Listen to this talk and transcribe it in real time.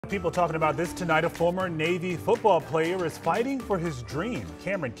People talking about this tonight. A former Navy football player is fighting for his dream.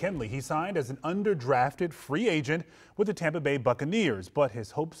 Cameron Kinley, he signed as an undrafted free agent with the Tampa Bay Buccaneers, but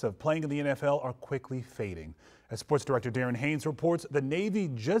his hopes of playing in the NFL are quickly fading. As sports director Darren Haynes reports, the Navy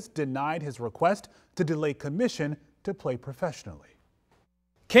just denied his request to delay commission to play professionally.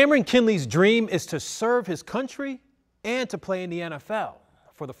 Cameron Kinley's dream is to serve his country and to play in the NFL.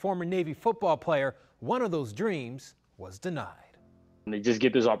 For the former Navy football player, one of those dreams was denied. And they just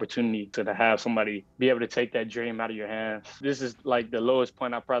get this opportunity to have somebody be able to take that dream out of your hands. This is like the lowest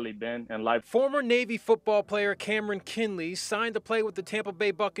point I've probably been in life. Former Navy football player Cameron Kinley signed to play with the Tampa Bay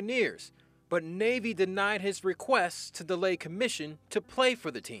Buccaneers, but Navy denied his request to delay commission to play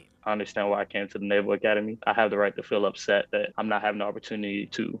for the team. I understand why I came to the Naval Academy. I have the right to feel upset that I'm not having the opportunity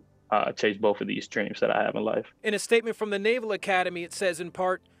to chase both of these dreams that I have in life. In a statement from the Naval Academy, it says in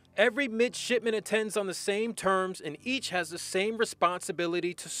part, "Every midshipman attends on the same terms and each has the same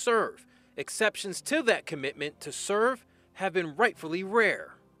responsibility to serve. Exceptions to that commitment to serve have been rightfully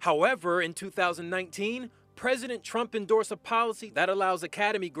rare." However, in 2019, President Trump endorsed a policy that allows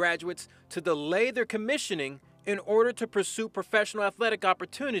Academy graduates to delay their commissioning in order to pursue professional athletic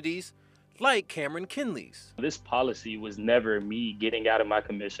opportunities like Cameron Kinley's. This policy was never me getting out of my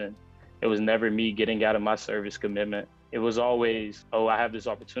commission. It was never me getting out of my service commitment. It was always, oh, I have this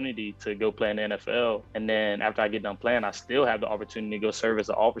opportunity to go play in the NFL. And then after I get done playing, I still have the opportunity to go serve as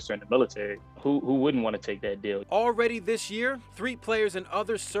an officer in the military. Who wouldn't want to take that deal? Already this year, 3 players in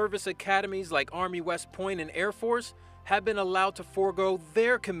other service academies like Army West Point and Air Force have been allowed to forego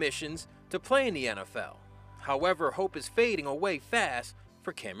their commissions to play in the NFL. However, hope is fading away fast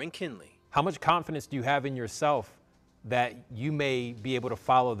for Cameron Kinley. How much confidence do you have in yourself that you may be able to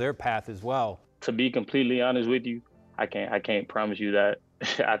follow their path as well? To be completely honest with you, I can't promise you that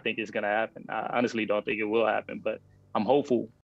I think it's going to happen. I honestly don't think it will happen, but I'm hopeful